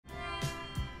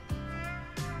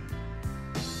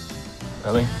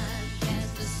Belly?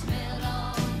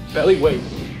 Belly, wait.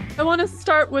 I want to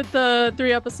start with the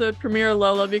 3-episode premiere,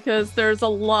 Lola, because there's a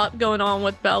lot going on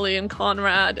with Belly and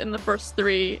Conrad in the first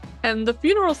 3, and the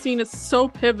funeral scene is so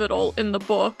pivotal in the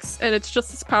books, and it's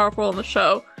just as powerful in the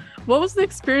show. What was the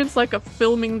experience like of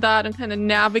filming that and kind of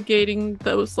navigating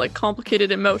those like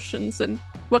complicated emotions, and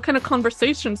what kind of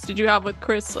conversations did you have with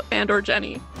Chris and or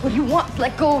Jenny? What do you want?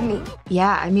 Let go of me.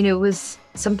 Yeah, I mean, it was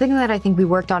something that I think we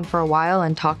worked on for a while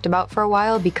and talked about for a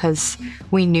while because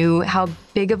we knew how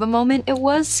big of a moment it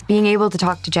was. Being able to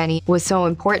talk to Jenny was so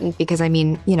important because, I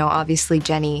mean, you know, obviously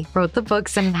Jenny wrote the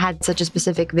books and had such a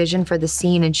specific vision for the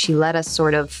scene, and she let us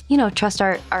sort of, you know, trust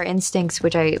our instincts,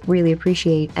 which I really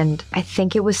appreciate. And I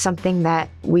think it was something that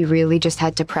we really just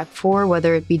had to prep for,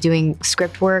 whether it be doing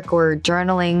script work or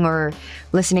journaling or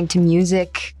listening to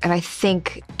music. And I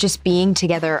think just being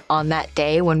together on that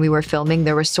day when we were filming,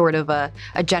 there was sort of a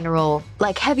general,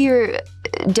 like, heavier,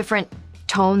 different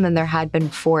tone than there had been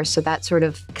before. So that sort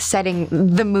of setting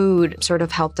the mood sort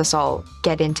of helped us all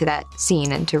get into that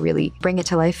scene and to really bring it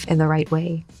to life in the right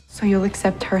way. So you'll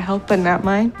accept her help but not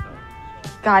mine?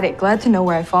 Got it. Glad to know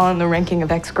where I fall in the ranking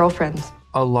of ex-girlfriends.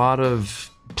 A lot of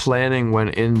planning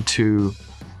went into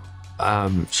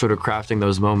sort of crafting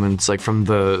those moments, like from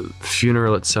the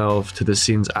funeral itself to the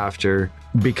scenes after,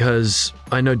 because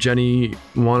I know Jenny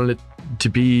wanted it to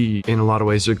be in a lot of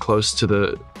ways very close to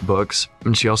the books,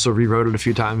 and she also rewrote it a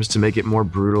few times to make it more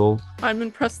brutal. I'm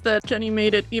impressed that Jenny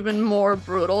made it even more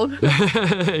brutal.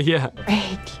 Yeah. I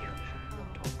hate you.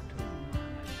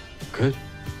 Good.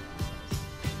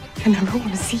 I never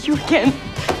want to see you again.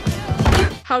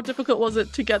 How difficult was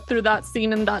it to get through that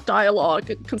scene and that dialogue,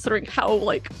 considering how,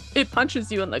 like, it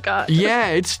punches you in the gut? Yeah,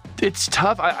 it's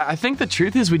tough. I think the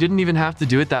truth is we didn't even have to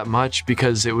do it that much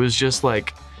because it was just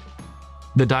like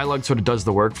the dialogue sort of does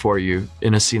the work for you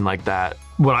in a scene like that.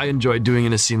 What I enjoy doing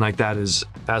in a scene like that is,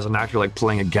 as an actor, like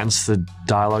playing against the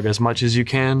dialogue as much as you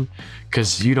can,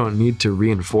 because you don't need to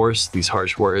reinforce these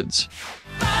harsh words.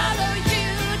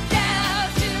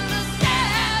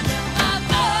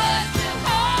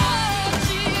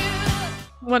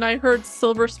 When I heard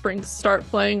Silver Springs start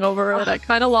playing over it, I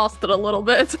kind of lost it a little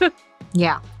bit.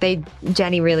 Yeah,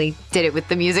 Jenny really did it with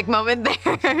the music moment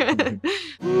there.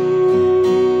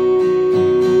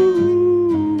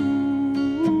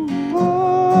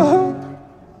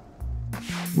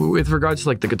 With regards to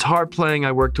like the guitar playing,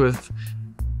 I worked with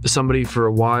somebody for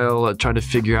a while trying to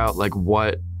figure out like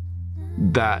what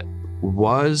that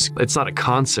was. It's not a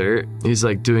concert. He's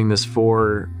like doing this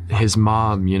for his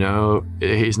mom, you know?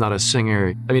 He's not a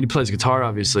singer. I mean, he plays guitar,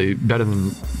 obviously, better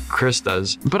than Chris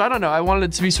does. But I don't know, I wanted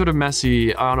it to be sort of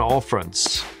messy on all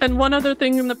fronts. And one other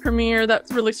thing in the premiere that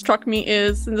really struck me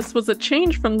is, and this was a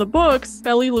change from the books,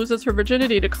 Belly loses her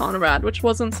virginity to Conrad, which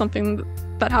wasn't something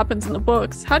that happens in the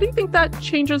books. How do you think that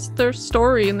changes their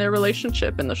story and their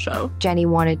relationship in the show? Jenny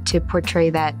wanted to portray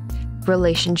that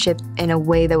relationship in a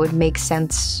way that would make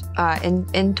sense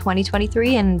in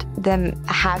 2023, and them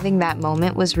having that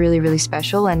moment was really, really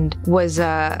special and was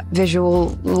a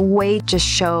visual way to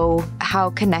show how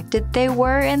connected they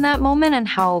were in that moment and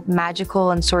how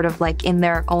magical and sort of like in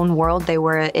their own world they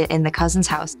were in the cousin's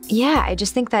house. Yeah, I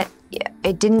just think that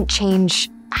it didn't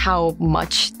change how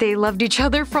much they loved each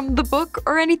other from the book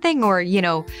or anything, or, you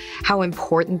know, how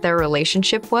important their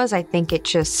relationship was. I think it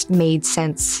just made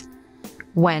sense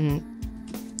when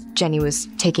Jenny was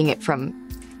taking it from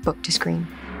book to screen.